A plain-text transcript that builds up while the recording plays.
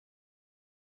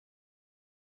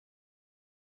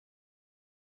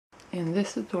In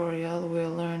this tutorial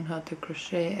we'll learn how to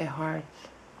crochet a heart.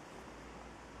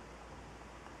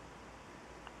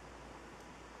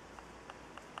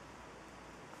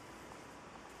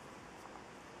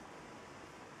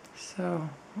 So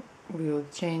we will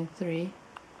chain 3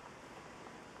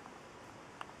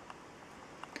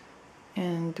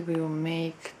 and we will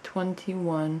make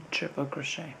 21 triple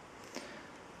crochet.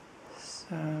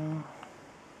 So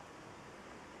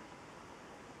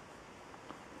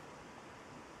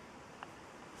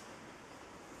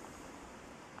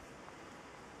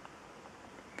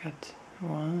got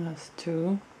 1, that's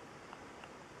 2,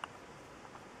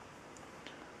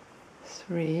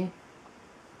 3,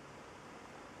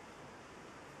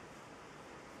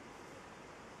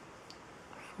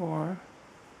 4,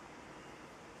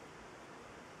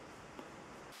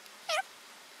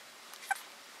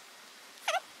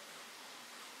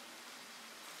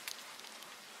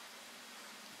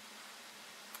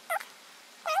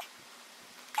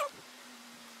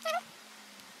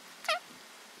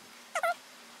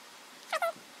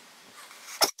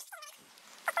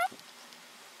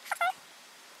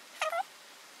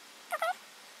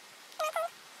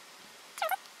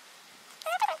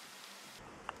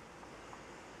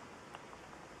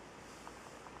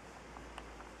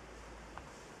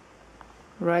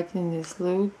 right in this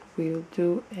loop we'll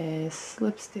do a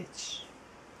slip stitch.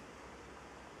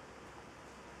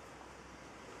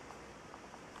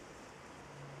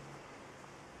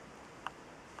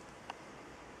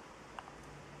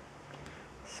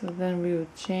 So then we will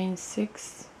chain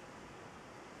 6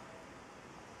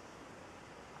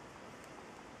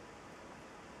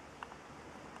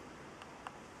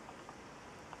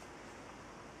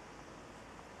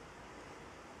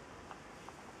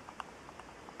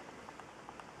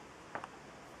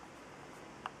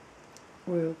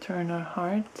 we'll turn our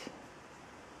heart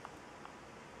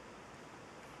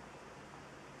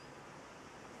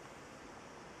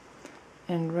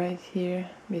and right here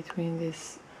between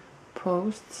these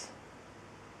posts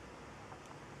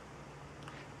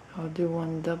I'll do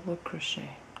 1 double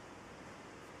crochet.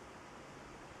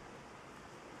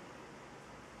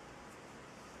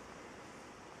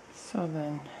 So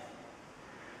then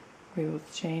we will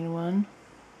chain 1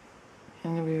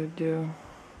 and we will do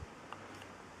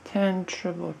 10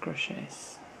 triple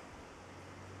crochets.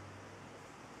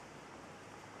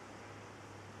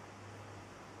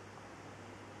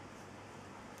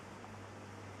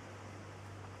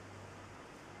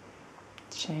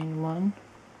 Chain 1,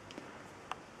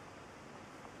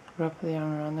 wrap the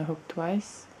yarn around the hook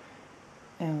twice,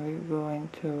 and we go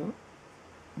into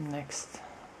next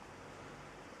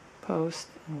post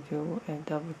and do a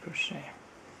double crochet.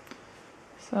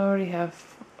 So I already have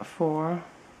 4,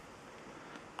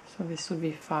 so this will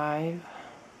be 5,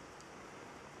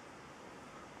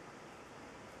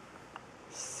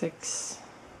 6,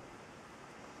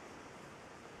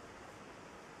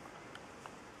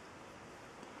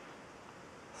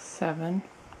 7,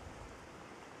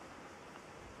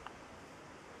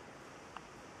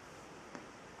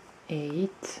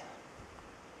 8,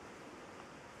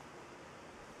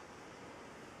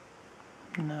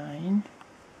 9,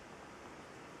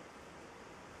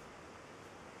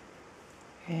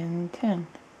 and 10.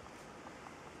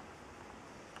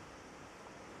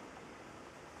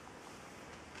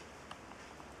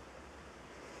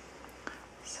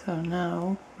 So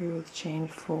now we will chain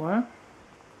 4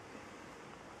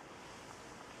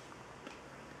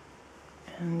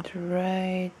 and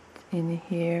right in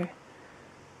here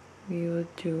we will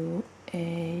do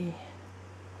a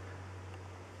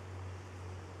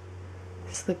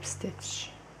slip stitch.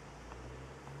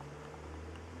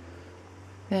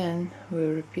 Then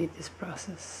we'll repeat this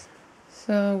process.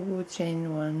 So we'll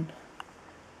chain 1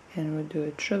 and we'll do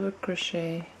a triple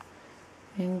crochet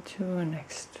into the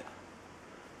next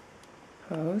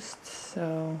post.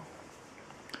 So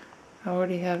I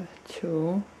already have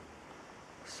 2,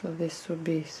 so this will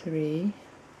be 3,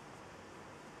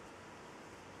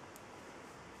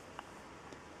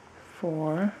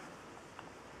 4,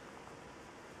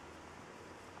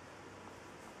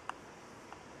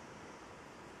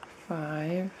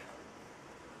 5,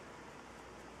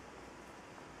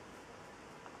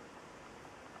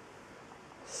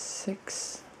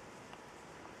 6,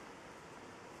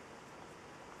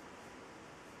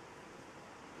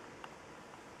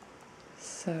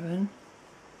 7,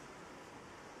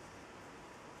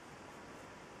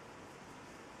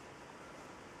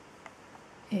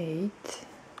 8,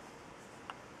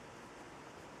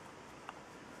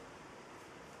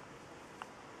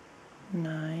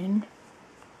 9,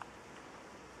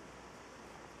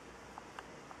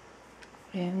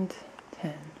 and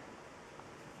 10.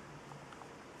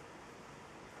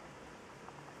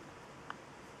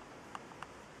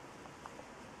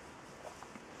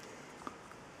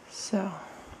 So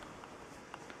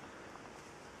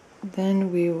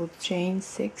then we will chain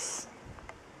 6,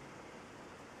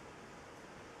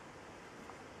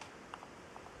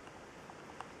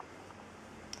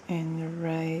 and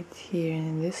right here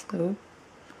in this loop,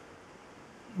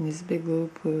 in this big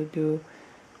loop, we will do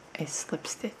a slip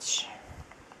stitch.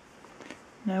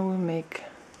 Now we'll make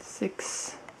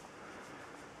 6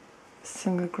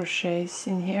 single crochets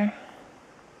in here.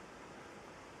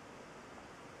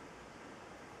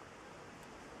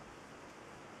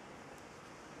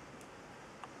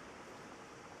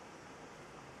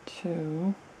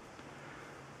 2,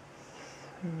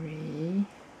 3,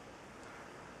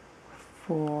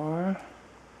 4,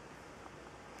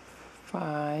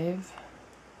 5,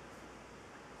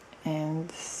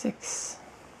 and 6.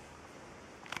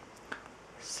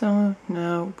 So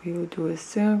now we will do a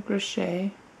single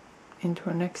crochet into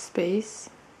our next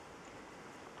space.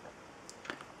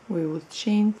 We will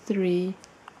chain 3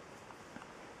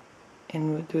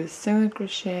 and we'll do a single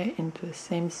crochet into the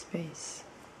same space.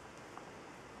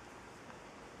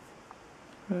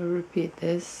 We'll repeat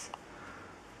this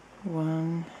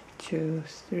 1, 2,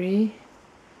 3,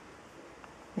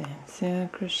 then single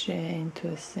crochet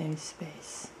into the same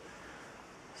space.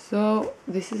 So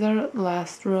this is our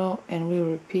last row, and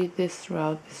we'll repeat this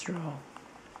throughout this row.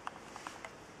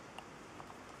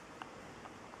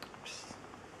 Oops.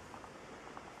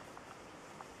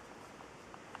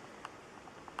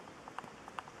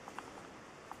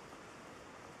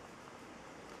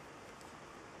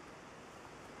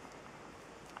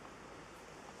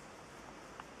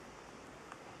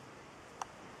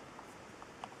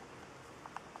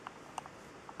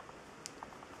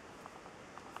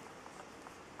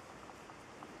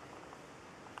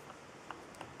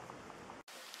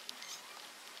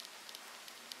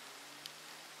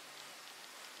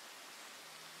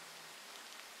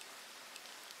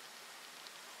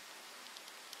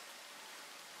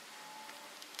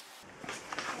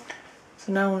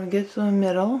 So now when we get to the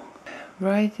middle,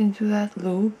 right into that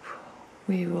loop,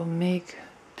 we will make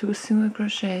 2 single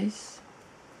crochets,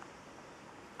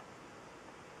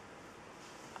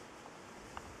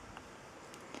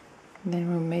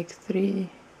 then we'll make 3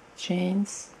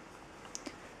 chains,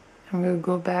 and we'll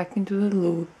go back into the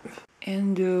loop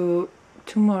and do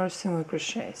 2 more single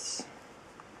crochets.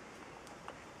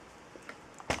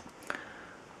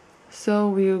 So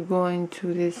we'll go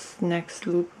into this next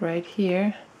loop right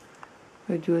here.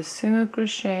 We'll do a single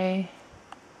crochet,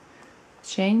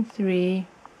 chain 3,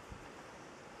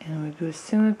 and we'll do a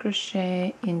single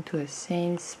crochet into the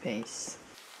same space.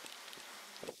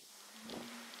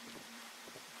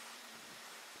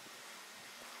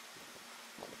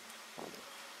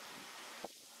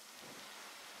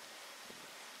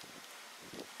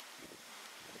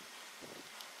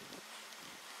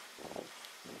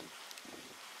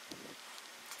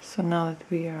 So now that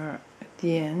we are at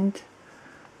the end,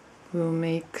 we'll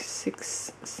make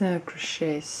 6 single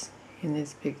crochets in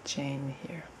this big chain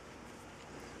here.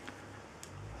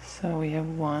 So we have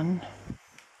 1,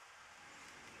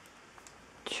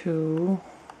 2,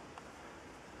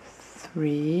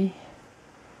 3,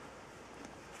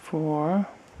 4,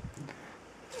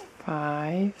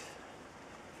 5,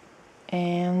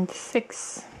 and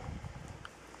 6.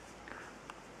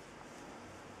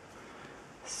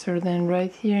 So then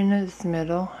right here in this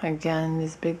middle, again in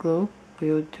this big loop,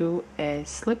 we'll do a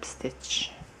slip stitch.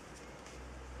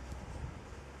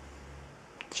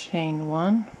 Chain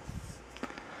 1,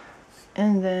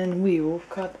 and then we will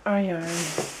cut our yarn.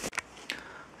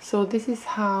 So this is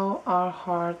how our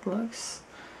heart looks,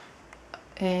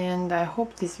 and I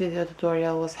hope this video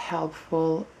tutorial was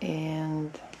helpful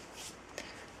and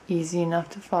easy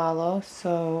enough to follow.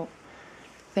 So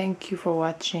thank you for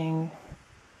watching.